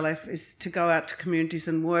the ILF is to go out to communities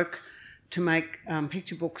and work to make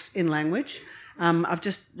picture books in language. I've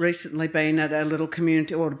just recently been at a little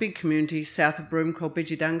community, or a big community south of Broome called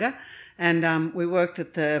Bidjidanga, and we worked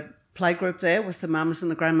at the playgroup there with the mums and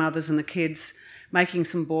the grandmothers and the kids, making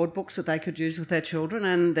some board books that they could use with their children.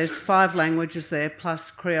 And there's 5 languages there, plus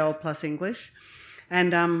Creole, plus English.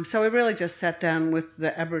 And so we really just sat down with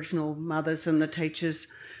the Aboriginal mothers and the teachers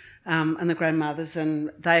and the grandmothers, and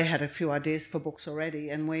they had a few ideas for books already,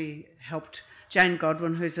 and we helped. Jane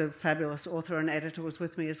Godwin, who's a fabulous author and editor, was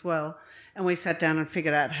with me as well, and we sat down and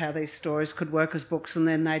figured out how these stories could work as books, and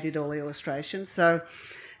then they did all the illustrations. So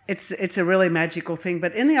it's a really magical thing.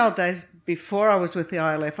 But in the old days, before I was with the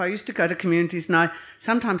ILF, I used to go to communities, and I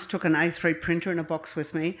sometimes took an A3 printer in a box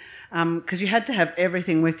with me, because you had to have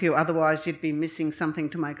everything with you, otherwise you'd be missing something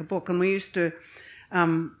to make a book. And we used to...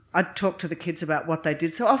 I'd talk to the kids about what they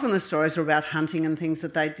did. So often the stories were about hunting and things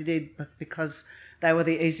that they did, because they were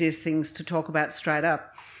the easiest things to talk about straight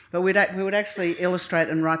up. But we would actually illustrate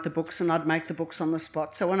and write the books, and I'd make the books on the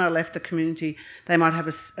spot. So when I left the community, they might have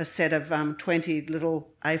a set of 20 little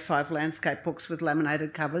A5 landscape books with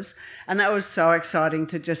laminated covers. And that was so exciting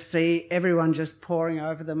to just see everyone just poring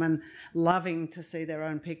over them and loving to see their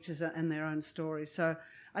own pictures and their own stories. So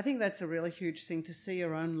I think that's a really huge thing, to see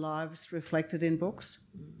your own lives reflected in books.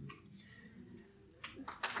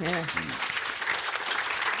 Yeah.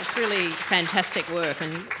 It's really fantastic work,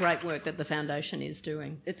 and great work that the foundation is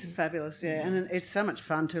doing. It's fabulous, yeah, and it's so much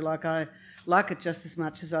fun too. Like, I like it just as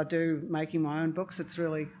much as I do making my own books. It's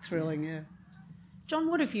really thrilling, yeah. John,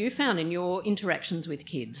 what have you found in your interactions with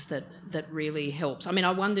kids that really helps? I mean,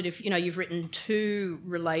 I wondered if, you've written 2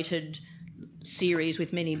 related series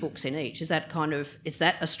with many books in each? Is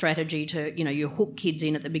that a strategy to, you hook kids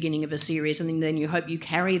in at the beginning of a series and then you hope you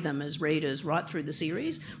carry them as readers right through the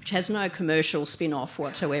series, which has no commercial spin-off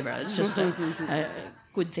whatsoever. It's just a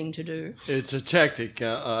good thing to do. It's a tactic.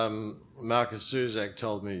 Marcus Zuzak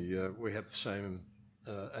told me we have the same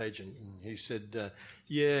agent, and he said,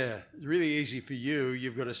 it's really easy for you.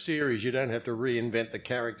 You've got a series. You don't have to reinvent the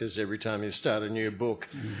characters every time you start a new book.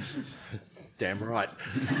 Damn right.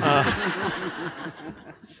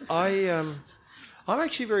 I'm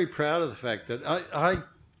actually very proud of the fact that I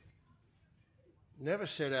never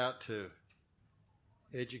set out to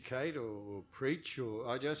educate or preach, or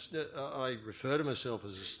I refer to myself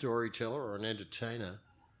as a storyteller or an entertainer.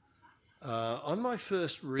 On my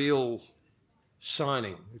first real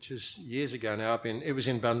signing, which is years ago now, it was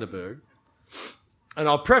in Bundaberg, and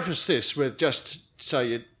I'll preface this with, just so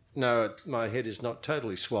you know, my head is not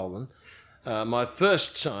totally swollen. My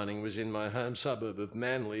first signing was in my home suburb of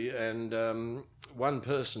Manly, and one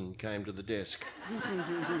person came to the desk.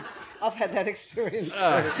 I've had that experience too.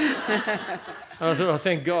 I thought, oh,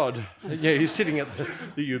 thank God. Yeah, he's sitting at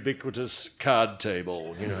the ubiquitous card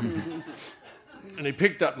table, And he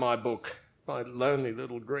picked up my book, my lonely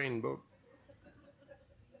little green book,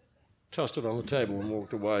 tossed it on the table and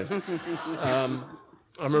walked away.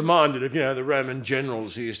 I'm reminded of, the Roman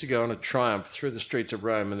generals who used to go on a triumph through the streets of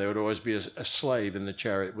Rome, and there would always be a slave in the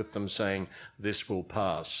chariot with them saying, "This will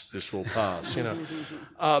pass, this will pass,"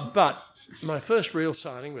 But my first real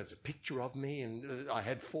signing was a picture of me, and I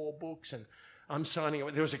had 4 books, and I'm signing.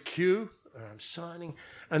 There was a queue, and I'm signing,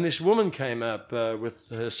 and this woman came up with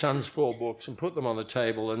her son's 4 books and put them on the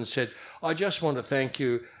table and said, "I just want to thank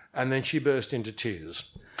you," and then she burst into tears.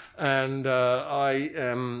 And I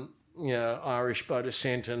am... Irish by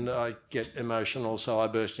descent, and I get emotional, so I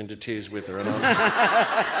burst into tears with her. And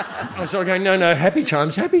I was sort of going, no, happy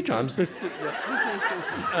times.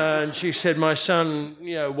 And she said, my son,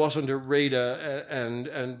 wasn't a reader,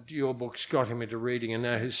 and your books got him into reading, and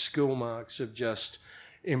now his school marks have just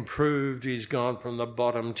improved. He's gone from the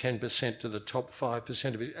bottom 10% to the top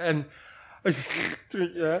 5% of it. And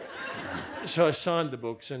so I signed the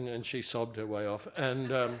books, and she sobbed her way off.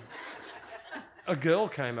 And... a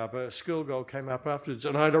schoolgirl came up afterwards,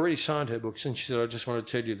 and I'd already signed her books, and she said, "I just want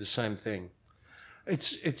to tell you the same thing."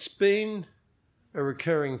 It's been a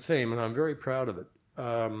recurring theme, and I'm very proud of it.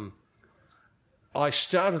 I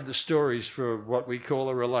started the stories for what we call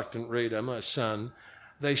a reluctant reader, my son.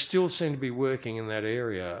 They still seem to be working in that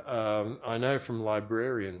area. I know from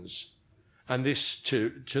librarians, and this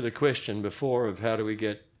to the question before of how do we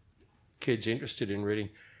get kids interested in reading,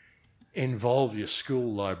 involve your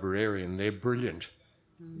school librarian. They're brilliant.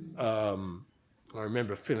 I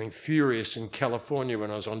remember feeling furious in California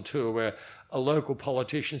when I was on tour, where a local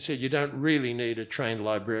politician said, "You don't really need a trained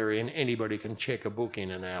librarian. Anybody can check a book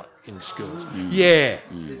in and out in schools." Yeah.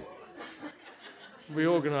 We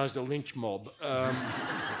organised a lynch mob.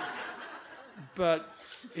 But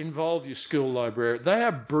involve your school librarian. They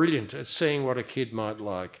are brilliant at seeing what a kid might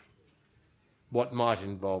like, what might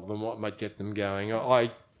involve them, what might get them going.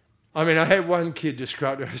 I had one kid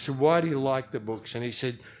describe it. I said, "Why do you like the books?" And he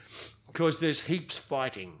said, "Because there's heaps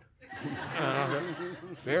fighting."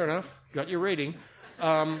 Fair enough. Got your reading.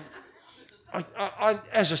 As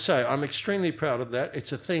I say, I'm extremely proud of that.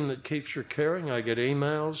 It's a theme that keeps recurring. I get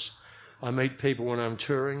emails. I meet people when I'm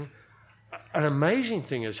touring. An amazing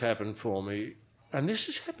thing has happened for me, and this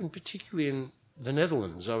has happened particularly in the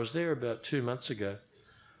Netherlands. I was there about 2 months ago.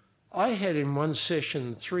 I had in one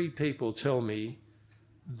session 3 people tell me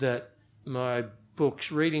that my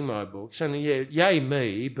books, reading my books, and yay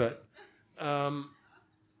me, but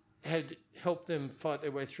had helped them fight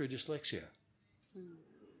their way through dyslexia.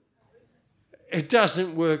 It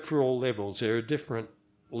doesn't work for all levels. There are different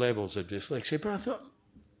levels of dyslexia, but I thought,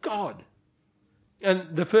 God.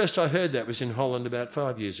 And the first I heard that was in Holland about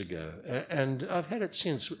 5 years ago, and I've had it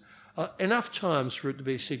since, enough times for it to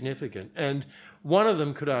be significant. And one of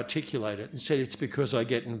them could articulate it and said, it's because I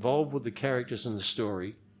get involved with the characters in the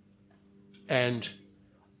story, and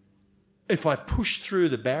if I push through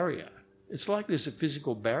the barrier, it's like there's a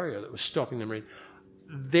physical barrier that was stopping them reading,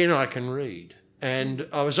 then I can read. And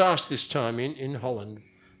I was asked this time in Holland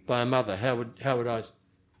by a mother, how would I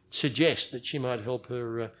suggest that she might help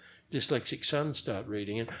her dyslexic son start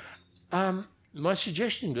reading? And my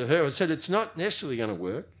suggestion to her, I said, it's not necessarily going to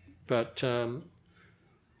work, but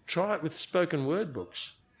try it with spoken word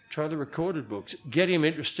books. Try the recorded books. Get him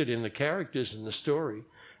interested in the characters and the story.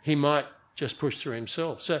 He might just push through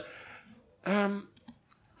himself. So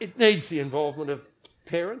it needs the involvement of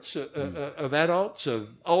parents, of adults, of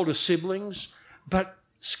older siblings, but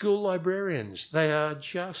school librarians. They are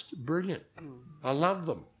just brilliant. I love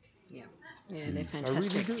them. Yeah, they're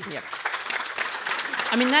fantastic. I really do. Yep.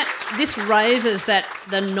 I mean, this raises the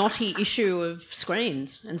knotty issue of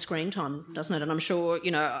screens and screen time, doesn't it? And I'm sure,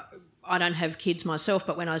 I don't have kids myself,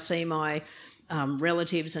 but when I see my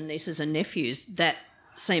relatives and nieces and nephews, that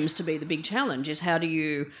seems to be the big challenge, is how do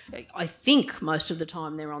you... I think most of the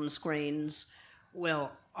time they're on screens.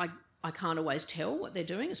 Well, I can't always tell what they're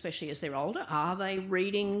doing, especially as they're older. Are they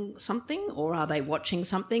reading something, or are they watching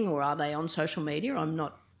something, or are they on social media?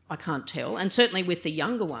 I can't tell. And certainly with the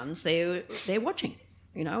younger ones, they're watching.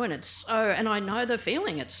 And and I know the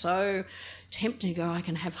feeling. It's so tempting to go, I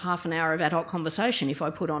can have half an hour of adult conversation if I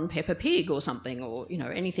put on Peppa Pig or something, or,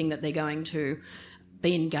 anything that they're going to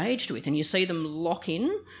be engaged with. And you see them lock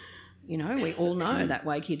in, we all know that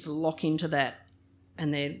way kids lock into that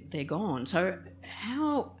and they're gone. So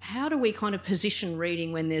how do we kind of position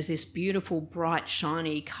reading when there's this beautiful, bright,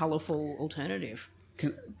 shiny, colourful alternative?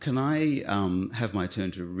 Can I have my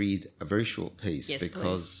turn to read a very short piece? Yes,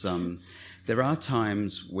 because there are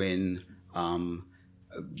times when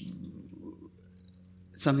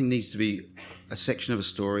something needs to be, a section of a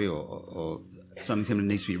story or something similar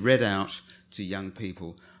needs to be read out to young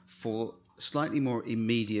people for slightly more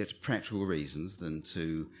immediate practical reasons than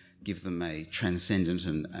to give them a transcendent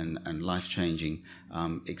and life-changing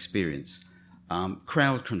experience.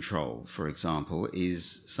 Crowd control, for example,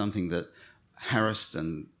 is something that harassed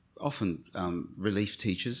and often relief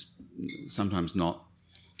teachers, sometimes not,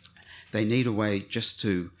 they need a way just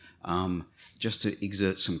to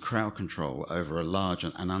exert some crowd control over a large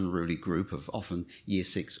and unruly group of often Year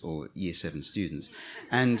 6 or Year 7 students.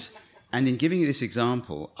 And in giving you this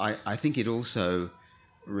example, I think it also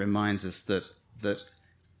reminds us that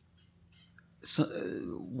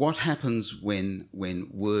what happens when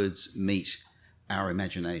words meet our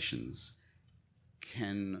imaginations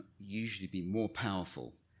can usually be more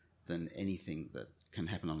powerful than anything that can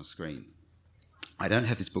happen on a screen. I don't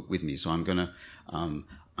have this book with me, so I'm going to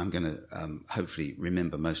hopefully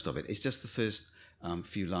remember most of it. It's just the first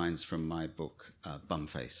few lines from my book,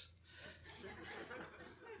 Bumface.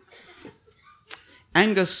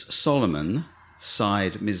 Angus Solomon,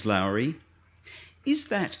 sighed Ms. Lowry. Is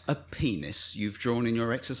that a penis you've drawn in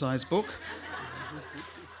your exercise book?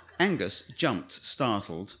 Angus jumped,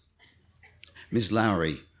 startled. Ms.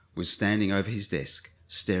 Lowry was standing over his desk,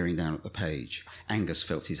 staring down at the page. Angus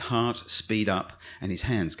felt his heart speed up and his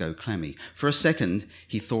hands go clammy. For a second,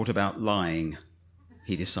 he thought about lying.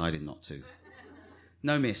 He decided not to.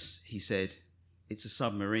 No, miss, he said. It's a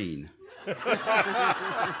submarine.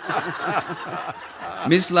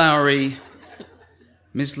 Ms. Lowry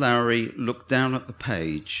looked down at the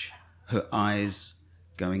page, her eyes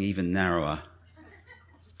going even narrower.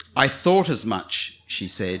 I thought as much, she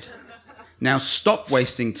said. Now stop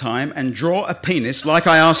wasting time and draw a penis like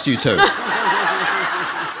I asked you to.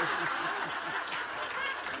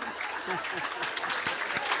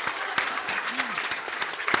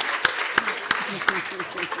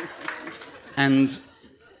 And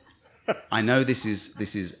I know this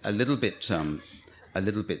is a little bit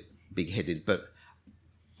big-headed, but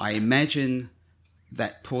I imagine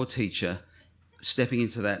that poor teacher stepping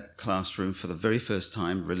into that classroom for the very first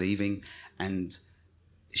time, relieving, and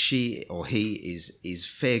she or he is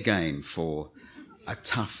fair game for a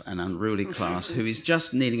tough and unruly class who is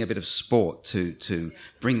just needing a bit of sport to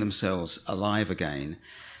bring themselves alive again.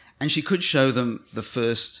 And she could show them the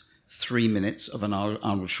first 3 minutes of an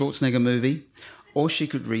Arnold Schwarzenegger movie, or she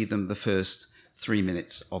could read them the first 3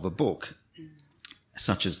 minutes of a book,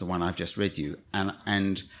 such as the one I've just read you. And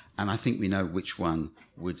I think we know which one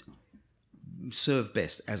would serve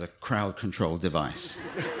best as a crowd control device.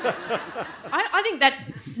 I think that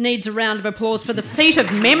needs a round of applause for the feat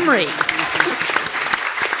of memory.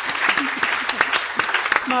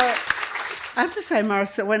 I have to say,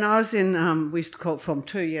 Marissa, when I was in, we used to call it Form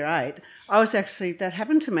 2, Year 8, that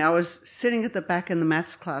happened to me. I was sitting at the back in the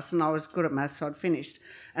maths class, and I was good at maths, so I'd finished.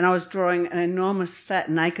 And I was drawing an enormous, fat,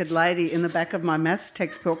 naked lady in the back of my maths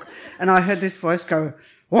textbook, and I heard this voice go,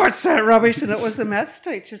 "What's that rubbish?" And it was the maths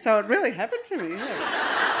teacher, so it really happened to me.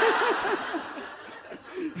 Yeah.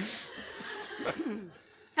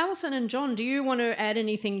 Alison and John, do you want to add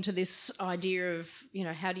anything to this idea of,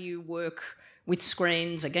 how do you work with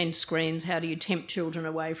screens, against screens? How do you tempt children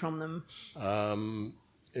away from them?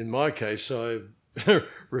 In my case, I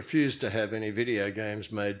refused to have any video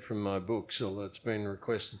games made from my books, although it's been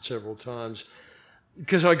requested several times.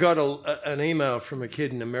 Because I got an email from a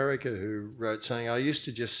kid in America who wrote saying, I used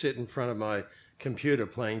to just sit in front of my computer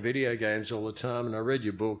playing video games all the time, and I read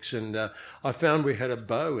your books, and I found we had a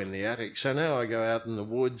bow in the attic. So now I go out in the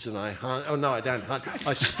woods and I hunt. Oh, no, I don't hunt.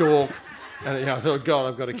 I stalk. And I thought, God,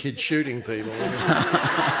 I've got a kid shooting people.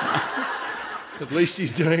 At least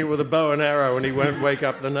he's doing it with a bow and arrow and he won't wake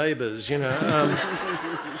up the neighbours,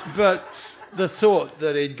 But the thought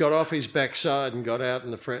that he'd got off his backside and got out in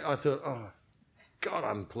the front, I thought, oh, God,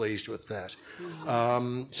 I'm pleased with that.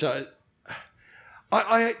 So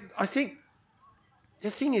I think the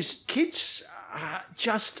thing is, kids are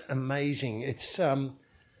just amazing. It's,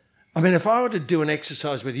 if I were to do an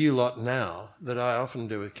exercise with you lot now that I often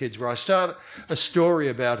do with kids, where I start a story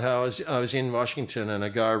about how I was in Washington and a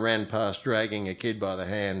guy ran past dragging a kid by the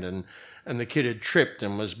hand, and the kid had tripped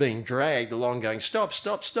and was being dragged along going, stop,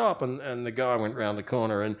 stop, stop. And the guy went round the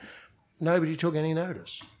corner and nobody took any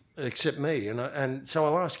notice except me. And so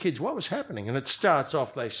I'll ask kids, what was happening? And it starts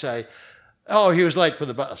off, they say, oh, he was late for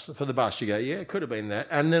the bus. You go, yeah, it could have been that.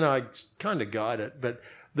 And then I kind of guide it. But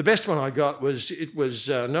the best one I got was, it was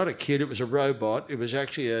not a kid, it was a robot. It was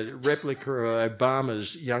actually a replica of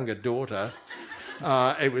Obama's younger daughter.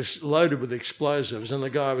 It was loaded with explosives, and the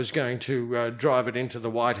guy was going to drive it into the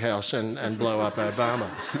White House and blow up Obama.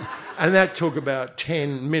 And that took about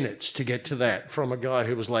 10 minutes to get to that from a guy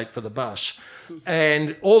who was late for the bus.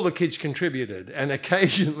 And all the kids contributed. And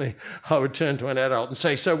occasionally I would turn to an adult and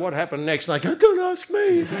say, so what happened next? And they go, don't ask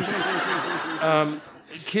me.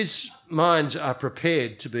 Kids' minds are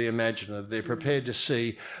prepared to be imaginative. They're prepared to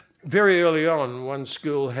see. Very early on, one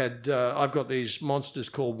school had, I've got these monsters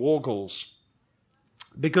called Wargles,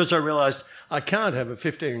 because I realised I can't have a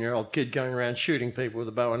 15-year-old kid going around shooting people with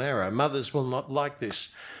a bow and arrow. Mothers will not like this.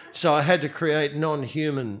 So I had to create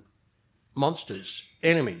non-human monsters,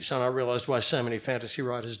 enemies, and I realised why so many fantasy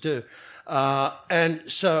writers do. And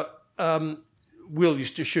so Will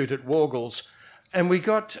used to shoot at Wargles, and we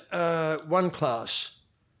got one class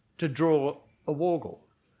to draw a Wargle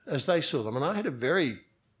as they saw them. And I had a very,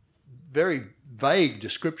 very vague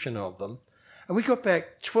description of them. And we got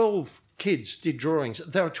back 12 kids did drawings.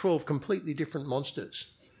 They were 12 completely different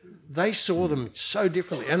monsters. They saw them so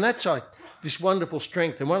differently. And that's this wonderful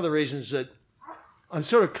strength. And one of the reasons that I'm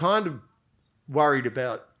sort of kind of worried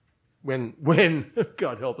about when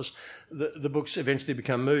God help us, the books eventually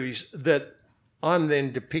become movies, that I'm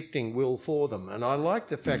then depicting Will for them. And I like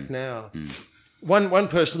the fact now. One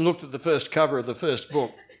person looked at the first cover of the first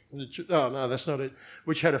book, oh, no, that's not it,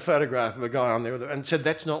 which had a photograph of a guy on there and said,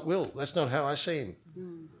 that's not Will. That's not how I see him.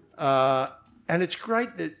 And it's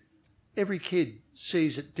great that every kid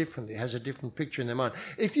sees it differently, has a different picture in their mind.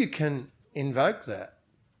 If you can invoke that,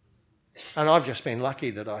 and I've just been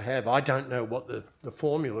lucky that I have. I don't know what the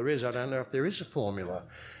formula is. I don't know if there is a formula.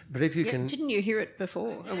 But if you can... Didn't you hear it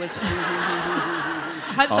before? It was...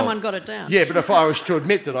 I hope someone got it down. Yeah, but if I was to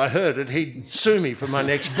admit that I heard it, he'd sue me for my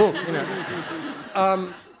next book.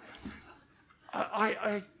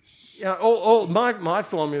 My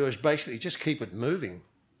formula is basically just keep it moving.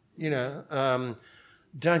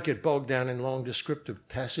 Don't get bogged down in long descriptive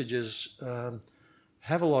passages.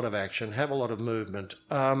 Have a lot of action. Have a lot of movement.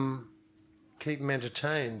 Keep them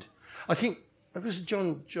entertained. I think it was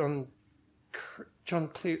John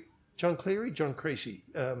Creasy,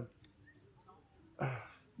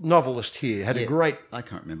 novelist here, had a great... I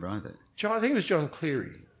can't remember either. I think it was John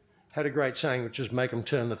Cleary, had a great saying, which is make them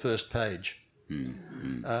turn the first page.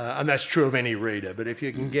 And that's true of any reader, but if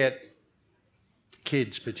you can get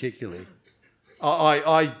kids particularly...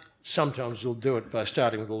 I sometimes will do it by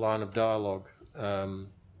starting with a line of dialogue.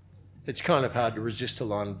 It's kind of hard to resist a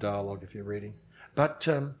line of dialogue if you're reading. But,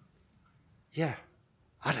 I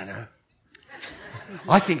don't know.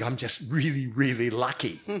 I think I'm just really, really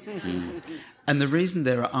lucky. And the reason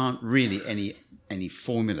there aren't really any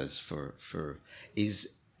formulas for is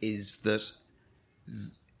that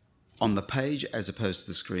on the page as opposed to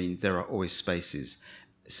the screen, there are always spaces.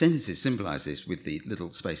 Sentences symbolise this with the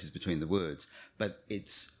little spaces between the words, but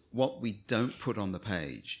it's what we don't put on the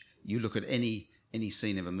page. You look at any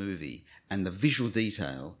scene of a movie, and the visual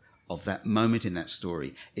detail of that moment in that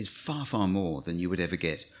story is far, far more than you would ever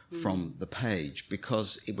get from the page,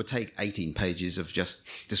 because it would take 18 pages of just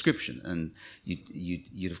description, and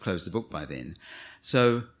you'd have closed the book by then.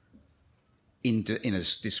 So in a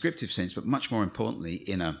descriptive sense, but much more importantly,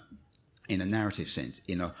 in a narrative sense,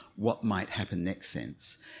 in a what might happen next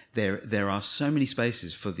sense, there are so many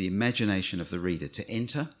spaces for the imagination of the reader to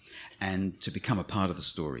enter and to become a part of the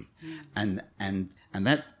story. And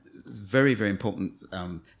that very, very important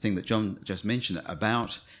thing that John just mentioned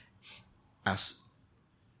about us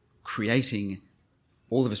creating,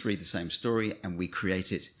 all of us read the same story and we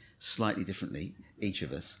create it slightly differently, each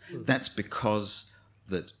of us. That's because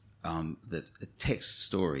that that a text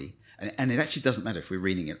story, and it actually doesn't matter if we're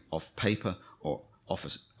reading it off paper or off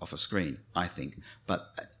a screen, I think,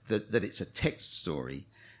 but that it's a text story,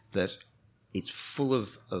 that it's full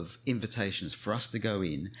of invitations for us to go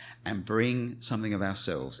in and bring something of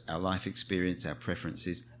ourselves, our life experience, our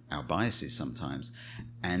preferences, our biases sometimes,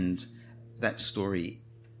 and that story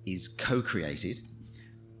is co-created.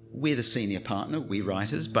 We're the senior partner, we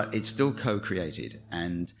writers, but it's still co-created,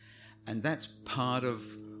 and that's part of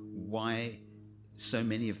why so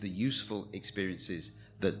many of the useful experiences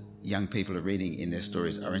that young people are reading in their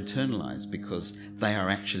stories are internalized, because they are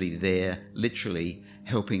actually there, literally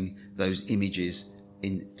helping those images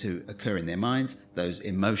to occur in their minds, those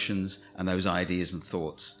emotions and those ideas and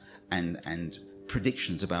thoughts and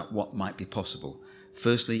predictions about what might be possible.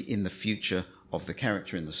 Firstly, in the future of the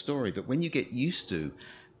character in the story, but when you get used to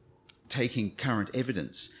taking current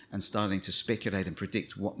evidence and starting to speculate and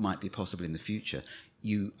predict what might be possible in the future,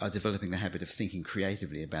 you are developing the habit of thinking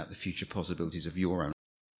creatively about the future possibilities of your own.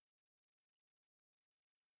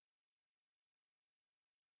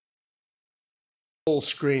 All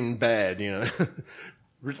screen bad,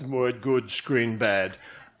 written word good, screen bad.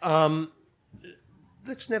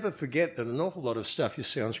 Let's never forget that an awful lot of stuff you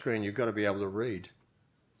see on screen you've got to be able to read.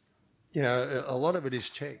 A lot of it is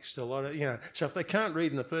text, so if they can't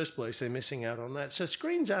read in the first place, they're missing out on that. So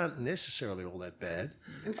screens aren't necessarily all that bad.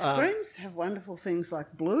 And screens have wonderful things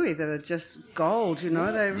like Bluey that are just gold, they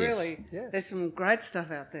really, there's some great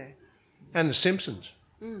stuff out there. And The Simpsons.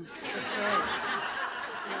 That's right.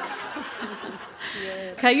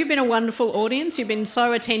 Okay, you've been a wonderful audience. You've been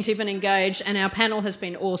so attentive and engaged, and our panel has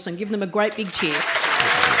been awesome. Give them a great big cheer.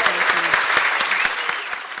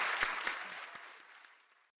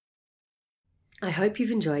 I hope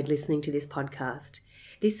you've enjoyed listening to this podcast.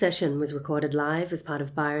 This session was recorded live as part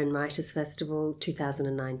of Byron Writers Festival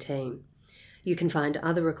 2019. You can find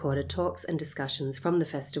other recorded talks and discussions from the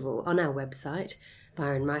festival on our website,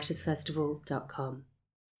 byronwritersfestival.com.